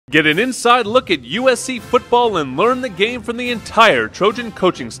Get an inside look at USC football and learn the game from the entire Trojan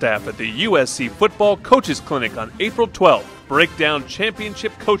coaching staff at the USC Football Coaches Clinic on April 12th. Break down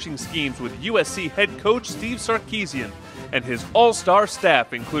championship coaching schemes with USC head coach Steve Sarkisian and his all-star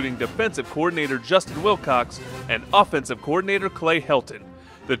staff, including defensive coordinator Justin Wilcox and offensive coordinator Clay Helton.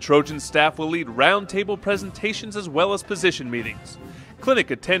 The Trojan staff will lead roundtable presentations as well as position meetings. Clinic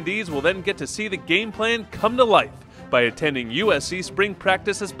attendees will then get to see the game plan come to life by attending USC spring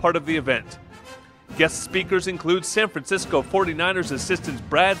practice as part of the event. Guest speakers include San Francisco 49ers assistants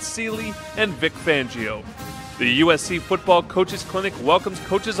Brad Seeley and Vic Fangio. The USC Football Coaches Clinic welcomes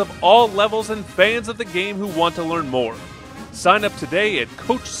coaches of all levels and fans of the game who want to learn more. Sign up today at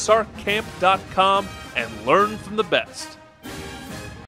CoachSarkCamp.com and learn from the best.